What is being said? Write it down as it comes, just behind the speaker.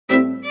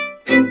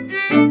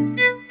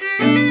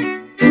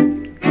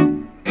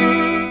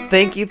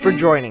Thank you for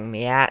joining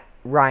me at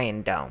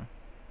Ryan Dome.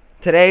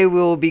 Today we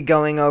will be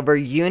going over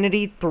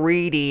Unity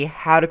 3D,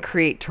 how to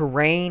create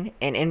terrain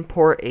and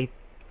import a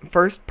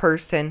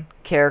first-person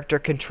character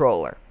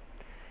controller.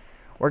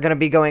 We're going to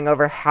be going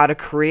over how to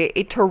create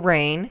a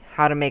terrain,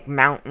 how to make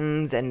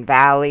mountains and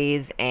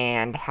valleys,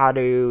 and how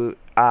to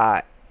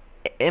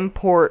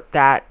import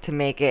that to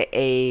make it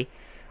a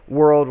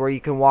world where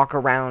you can walk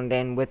around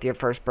in with your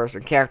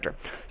first-person character.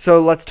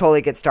 So let's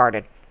totally get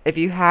started. If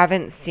you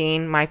haven't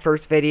seen my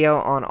first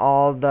video on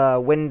all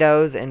the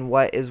windows and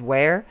what is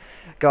where,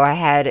 go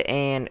ahead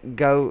and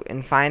go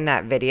and find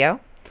that video.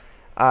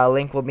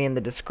 Link will be in the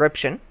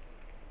description.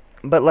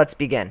 But let's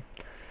begin.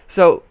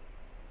 So,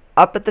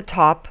 up at the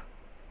top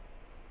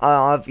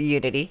of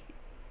Unity,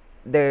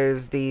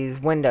 there's these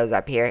windows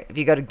up here. If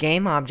you go to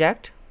Game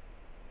Object,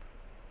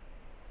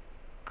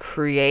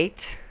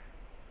 Create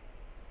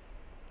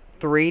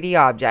 3D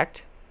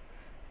Object,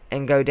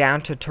 and go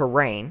down to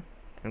Terrain,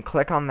 and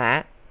click on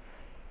that,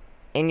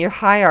 in your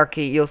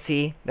hierarchy, you'll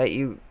see that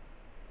you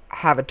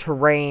have a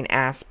terrain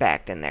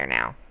aspect in there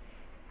now.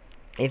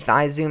 If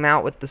I zoom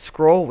out with the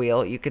scroll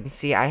wheel, you can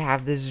see I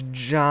have this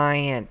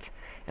giant,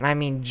 and I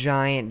mean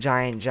giant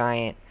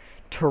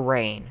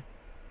terrain.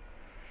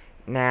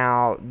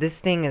 Now,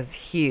 this thing is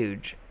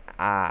huge.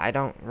 I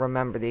don't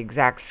remember the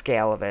exact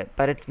scale of it,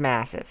 but it's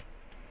massive.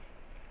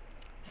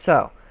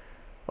 So,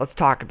 let's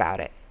talk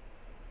about it.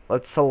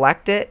 Let's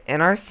select it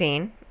in our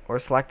scene, or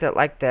select it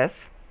like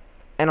this.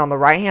 And on the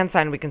right hand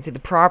side we can see the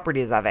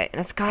properties of it,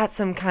 and it's got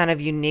some kind of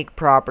unique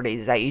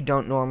properties that you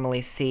don't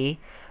normally see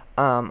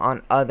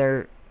on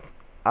other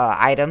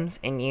items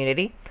in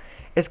Unity.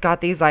 It's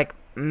got these like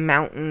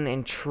mountain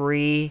and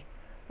tree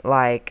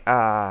like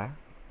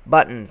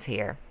buttons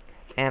here,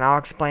 and I'll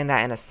explain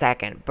that in a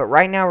second. But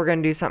right now we're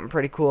going to do something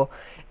pretty cool.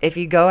 If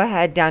you go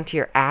ahead down to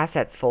your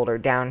assets folder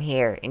down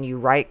here and you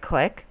right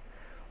click,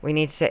 we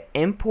need to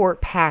import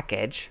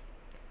package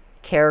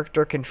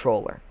character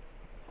controller.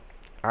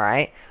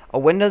 Alright, a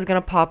window is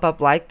going to pop up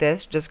like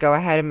this. Just go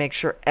ahead and make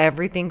sure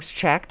everything's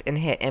checked and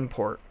hit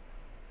import.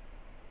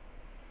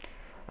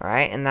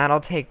 Alright, and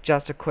that'll take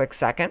just a quick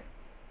second.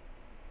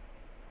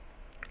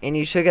 And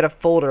you should get a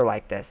folder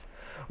like this.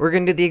 We're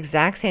going to do the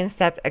exact same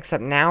step,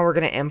 except now we're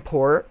going to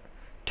import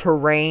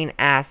terrain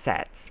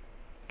assets.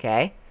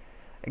 Okay?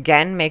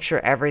 Again, make sure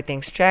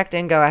everything's checked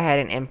and go ahead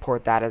and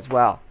import that as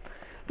well.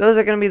 Those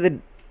are going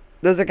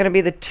to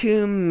be the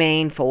two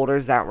main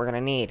folders that we're going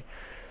to need.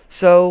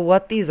 So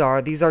what these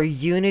are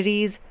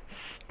Unity's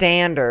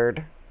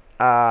standard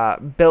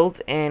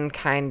built-in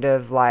kind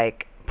of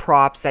like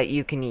props that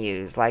you can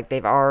use. Like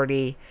they've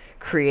already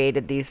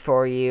created these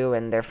for you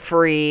and they're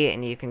free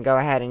and you can go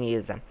ahead and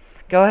use them.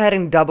 Go ahead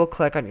and double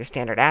click on your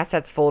standard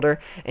assets folder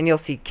and you'll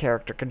see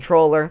character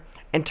controller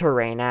and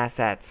terrain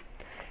assets.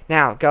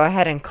 Now go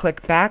ahead and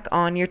click back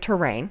on your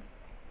terrain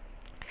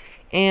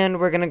and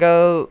we're going to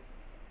go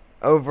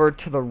over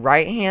to the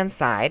right hand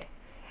side,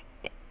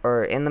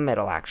 or in the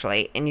middle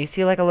actually, and you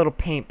see like a little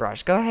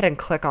paintbrush. Go ahead and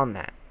click on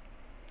that.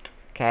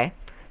 Okay,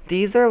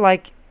 these are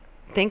like,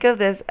 think of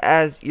this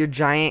as your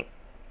giant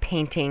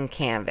painting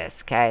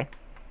canvas. Okay,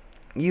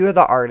 you are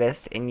the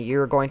artist and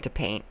you're going to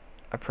paint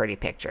a pretty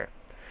picture.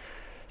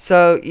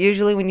 So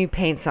usually when you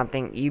paint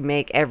something, you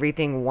make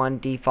everything one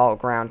default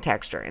ground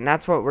texture, and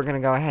that's what we're going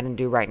to go ahead and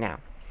do right now.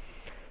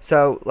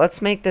 So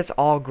let's make this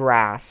all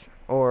grass,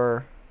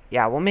 or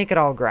yeah, we'll make it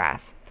all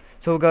grass.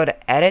 So we'll go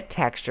to edit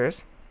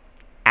textures,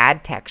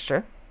 add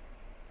texture.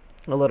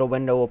 A little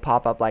window will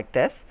pop up like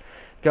this.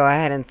 Go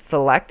ahead and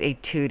select a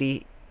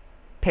 2D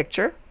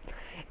picture,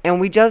 and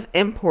we just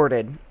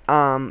imported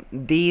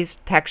these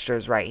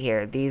textures right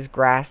here, these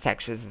grass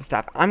textures and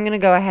stuff. I'm gonna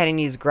go ahead and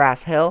use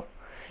grass hill.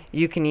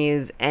 You can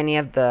use any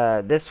of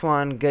this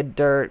one, good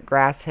dirt,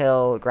 grass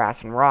hill,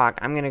 grass and rock.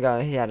 I'm gonna go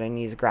ahead and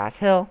use grass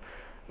hill.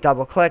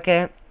 Double click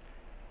it.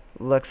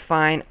 Looks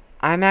fine.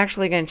 I'm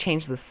actually gonna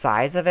change the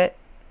size of it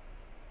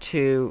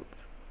to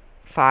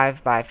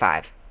 5 by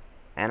 5,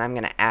 and I'm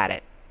going to add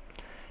it.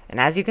 And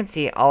as you can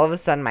see, all of a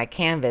sudden my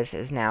canvas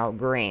is now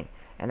green,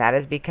 and that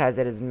is because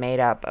it is made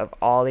up of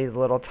all these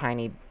little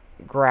tiny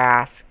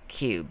grass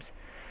cubes.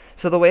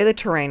 So the way the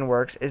terrain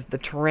works is the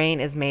terrain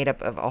is made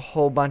up of a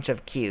whole bunch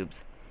of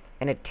cubes,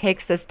 and it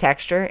takes this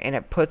texture and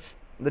it puts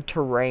the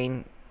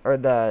terrain, or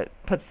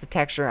puts the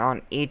texture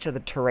on each of the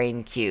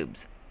terrain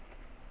cubes.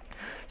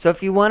 So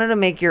if you wanted to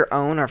make your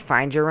own or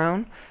find your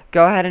own,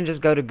 go ahead and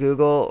just go to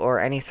Google or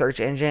any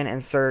search engine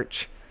and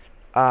search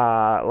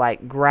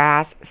like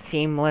grass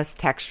seamless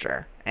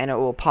texture, and it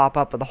will pop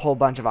up with a whole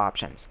bunch of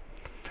options.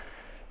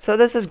 So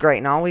this is great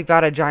and all. We've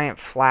got a giant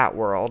flat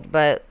world,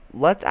 but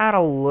let's add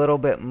a little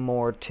bit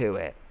more to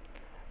it.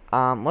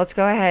 Let's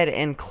go ahead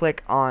and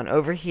click on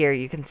over here.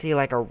 You can see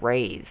like a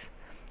raise.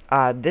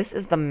 This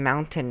is the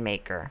mountain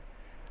maker.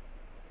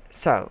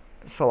 So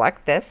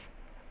select this.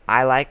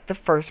 I like the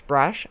first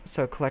brush,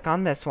 so click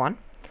on this one.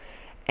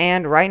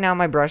 And right now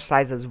my brush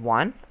size is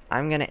 1.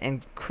 I'm going to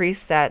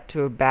increase that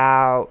to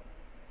about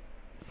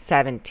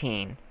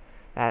 17.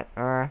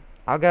 I'll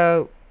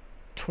go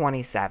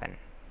 27.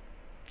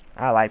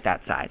 I like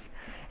that size.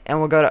 and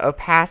we'll go to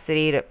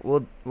opacity.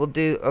 We'll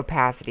do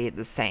opacity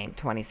the same,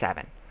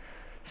 27.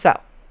 So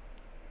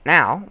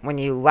now, when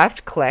you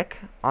left click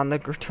on the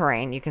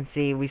terrain, you can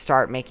see we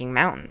start making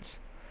mountains,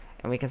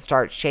 and we can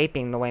start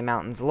shaping the way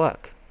mountains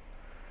look.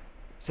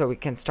 So we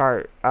can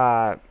start,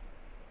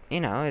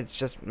 it's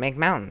just make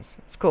mountains.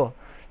 It's cool.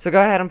 So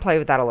go ahead and play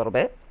with that a little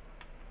bit.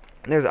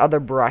 There's other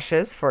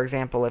brushes. For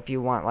example, if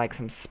you want like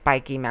some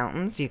spiky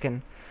mountains, you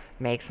can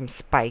make some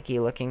spiky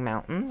looking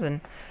mountains,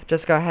 and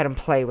just go ahead and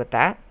play with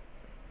that.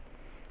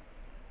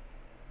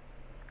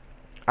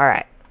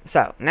 Alright,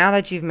 so now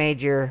that you've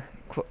made your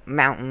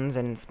mountains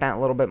and spent a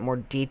little bit more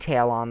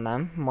detail on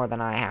them, more than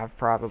I have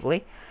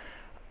probably,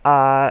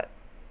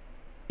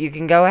 you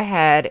can go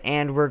ahead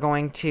and we're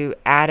going to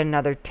add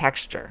another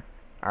texture.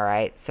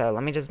 Alright, so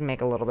let me just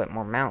make a little bit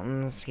more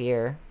mountains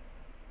here.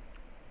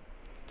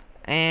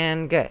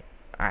 And good.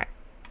 Alright,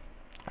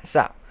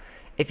 so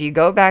if you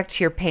go back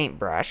to your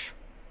paintbrush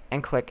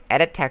and click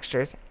Edit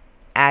Textures,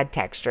 Add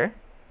Texture,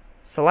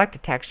 select a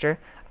texture,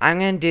 I'm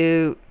going to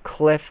do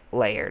Cliff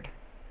Layered.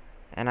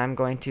 And I'm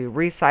going to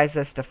resize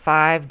this to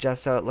 5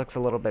 just so it looks a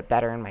little bit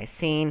better in my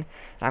scene.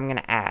 And I'm going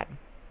to add.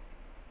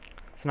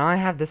 So now I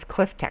have this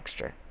cliff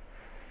texture.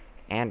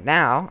 And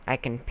now I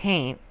can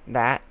paint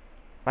that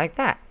like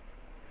that.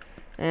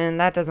 And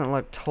that doesn't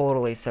look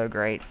totally so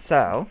great.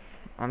 So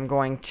I'm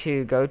going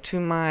to go to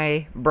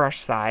my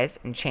brush size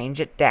and change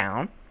it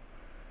down.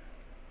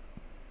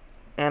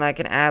 And I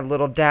can add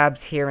little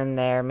dabs here and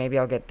there. Maybe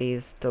I'll get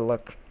these to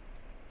look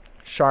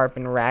sharp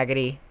and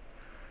raggedy.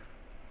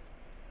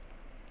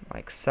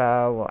 Like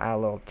so. We'll add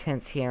little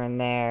tints here and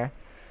there.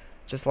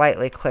 Just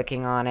lightly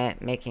clicking on it,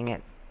 making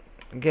it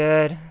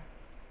good.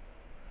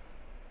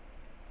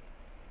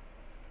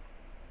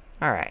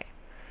 Alright.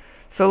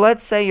 So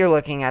let's say you're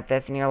looking at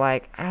this and you're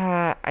like,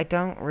 I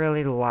don't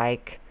really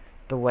like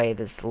the way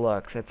this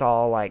looks. It's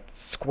all like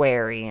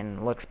squarey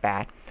and looks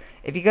bad.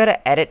 If you go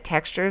to Edit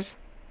Textures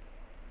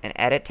and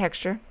Edit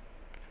Texture,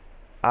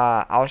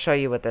 I'll show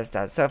you what this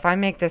does. So if I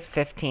make this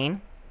 15,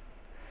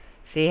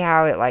 see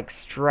how it like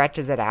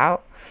stretches it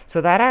out? So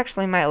that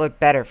actually might look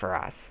better for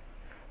us.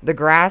 The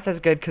grass is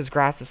good because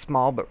grass is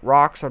small, but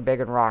rocks are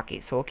big and rocky.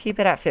 So we'll keep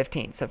it at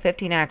 15. So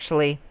 15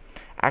 actually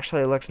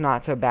looks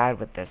not so bad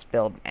with this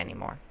build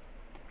anymore.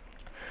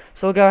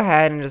 So we'll go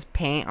ahead and just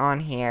paint on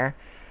here.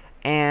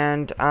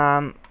 And,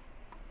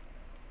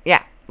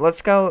 yeah,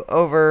 let's go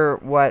over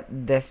what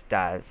this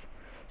does.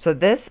 So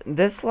this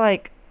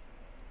like,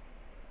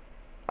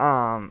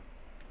 what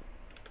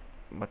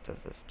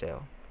does this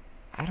do?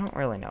 I don't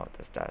really know what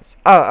this does.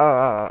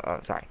 Oh,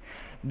 sorry.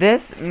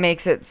 This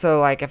makes it so,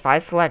 like, if I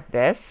select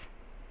this,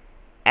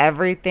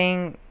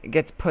 everything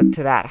gets put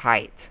to that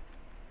height.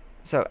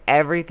 So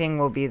everything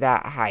will be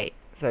that height.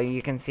 So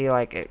you can see,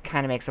 like, it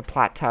kind of makes a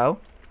plateau.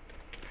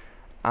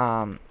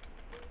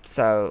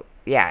 So,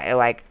 yeah, it,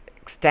 like,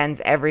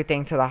 extends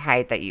everything to the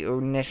height that you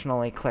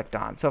initially clicked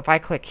on. So if I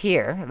click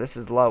here, this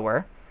is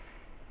lower,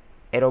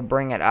 it'll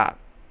bring it up.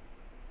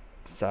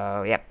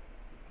 So, yep.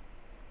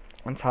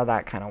 That's how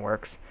that kind of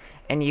works.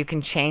 And you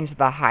can change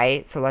the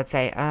height. So let's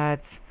say,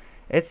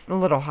 it's a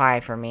little high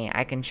for me.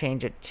 I can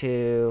change it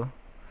to,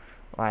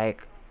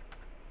 like,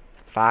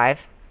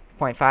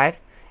 5.5.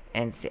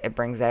 And see, it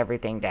brings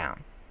everything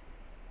down.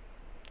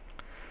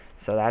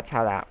 So that's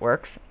how that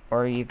works.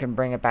 Or you can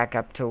bring it back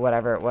up to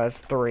whatever it was,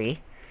 3.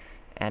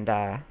 And,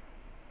 or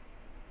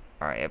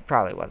it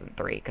probably wasn't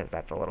 3 because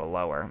that's a little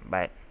lower.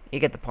 But you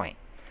get the point.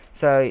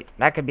 So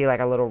that could be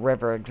like a little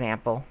river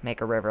example.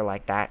 Make a river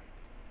like that.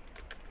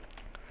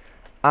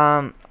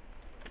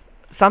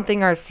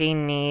 Something our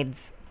scene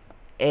needs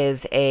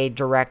is a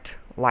direct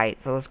light.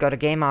 So let's go to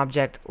Game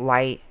Object,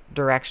 Light,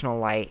 Directional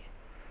Light.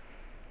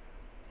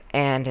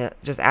 And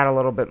just add a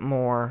little bit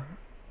more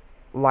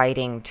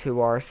lighting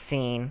to our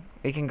scene.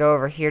 We can go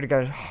over here to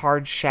go to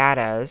Hard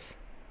Shadows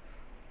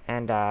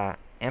and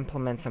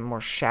implement some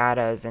more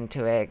shadows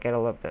into it, get a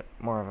little bit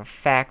more of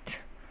effect.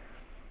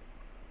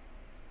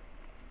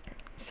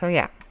 So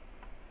yeah,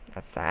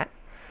 that's that.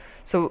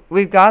 So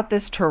we've got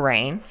this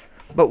terrain,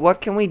 but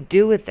what can we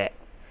do with it?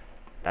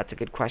 That's a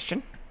good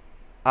question.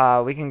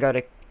 We can go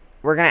to,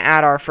 we're going to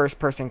add our first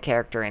person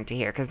character into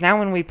here, because now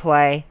when we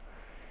play,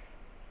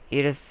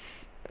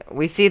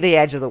 we see the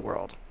edge of the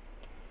world.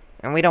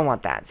 And we don't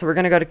want that. So we're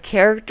going to go to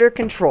Character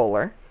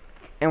Controller.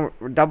 And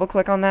double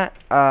click on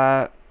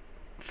that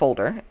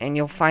folder. And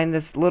you'll find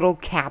this little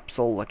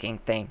capsule looking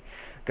thing.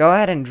 Go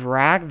ahead and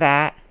drag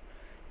that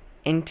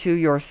into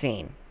your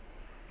scene.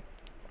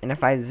 And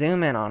if I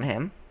zoom in on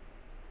him,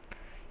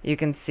 you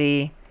can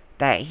see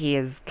that he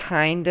is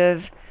kind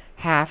of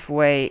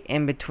halfway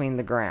in between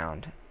the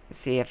ground.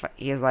 See if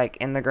he is like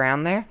in the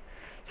ground there?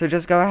 So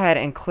just go ahead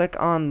and click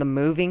on the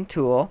moving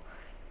tool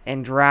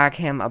and drag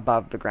him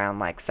above the ground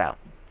like so.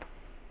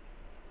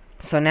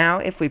 So now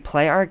if we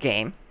play our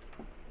game,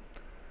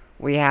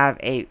 we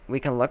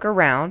can look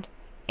around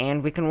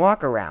and we can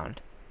walk around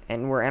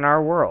and we're in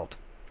our world.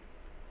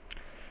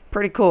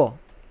 Pretty cool.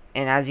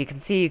 And as you can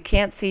see, you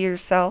can't see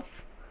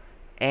yourself,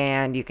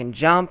 and you can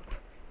jump,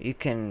 you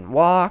can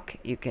walk,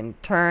 you can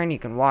turn, you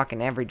can walk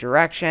in every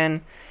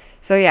direction.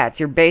 So yeah, it's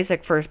your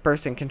basic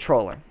first-person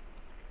controller.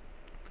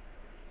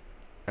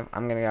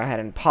 I'm going to go ahead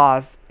and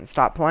pause and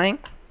stop playing.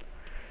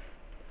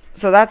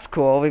 So that's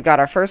cool. We've got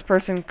our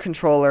first-person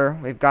controller.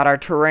 We've got our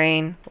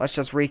terrain. Let's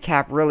just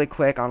recap really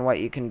quick on what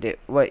you can do.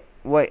 What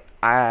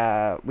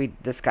we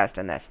discussed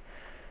in this.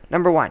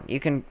 Number 1, you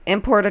can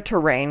import a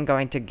terrain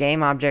going to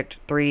Game Object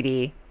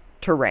 3D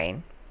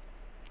Terrain.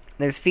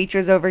 There's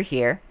features over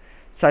here,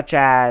 such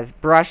as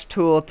brush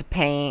tool to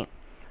paint,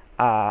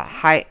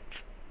 height,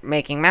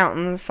 making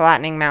mountains,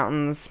 flattening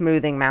mountains,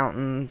 smoothing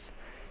mountains.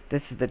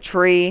 This is the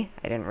tree.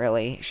 I didn't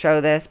really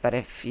show this, but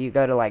if you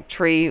go to like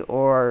tree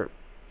or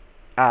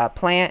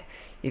plant,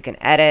 you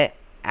can edit,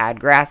 add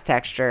grass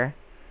texture,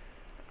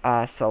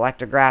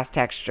 select a grass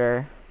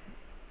texture,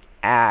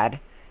 add,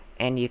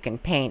 and you can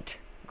paint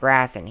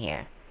grass in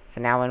here.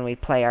 So now when we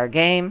play our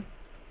game,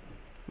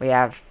 we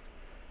have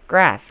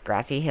grass,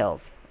 grassy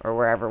hills, or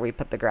wherever we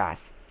put the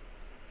grass.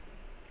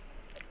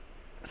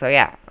 So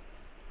yeah,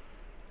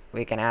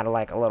 we can add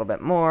like a little bit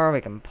more.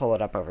 We can pull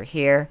it up over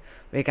here.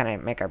 We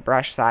can make our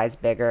brush size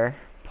bigger,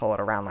 pull it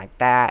around like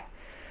that.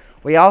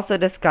 We also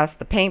discussed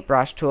the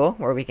paintbrush tool,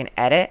 where we can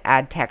edit,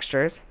 add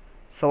textures,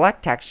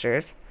 select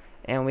textures,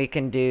 and we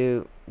can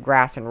do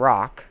grass and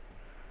rock,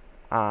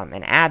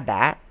 and add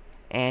that,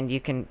 and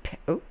you can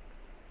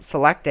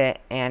select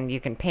it and you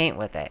can paint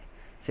with it.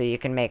 So you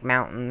can make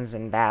mountains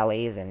and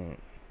valleys and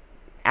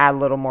add a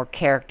little more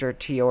character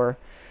to your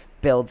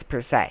builds per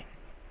se.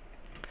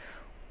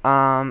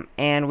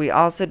 And we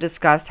also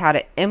discussed how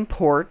to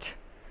import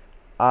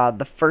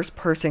the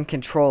first-person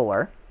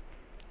controller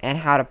and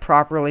how to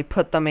properly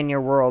put them in your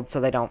world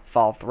so they don't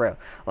fall through.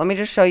 Let me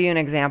just show you an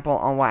example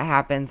on what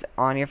happens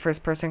on your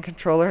first-person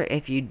controller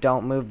if you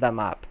don't move them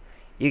up.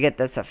 You get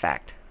this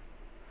effect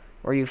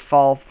where you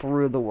fall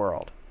through the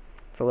world.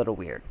 It's a little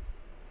weird.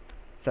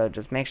 So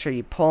just make sure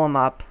you pull them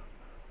up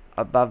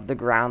above the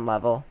ground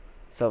level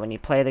so when you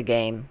play the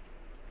game,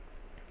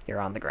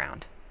 you're on the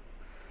ground.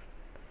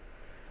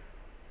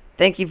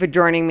 Thank you for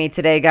joining me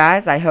today,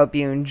 guys. I hope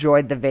you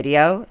enjoyed the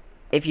video.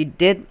 If you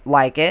did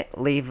like it,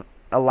 leave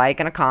a like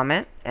and a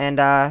comment,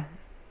 and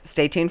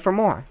stay tuned for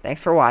more.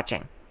 Thanks for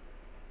watching.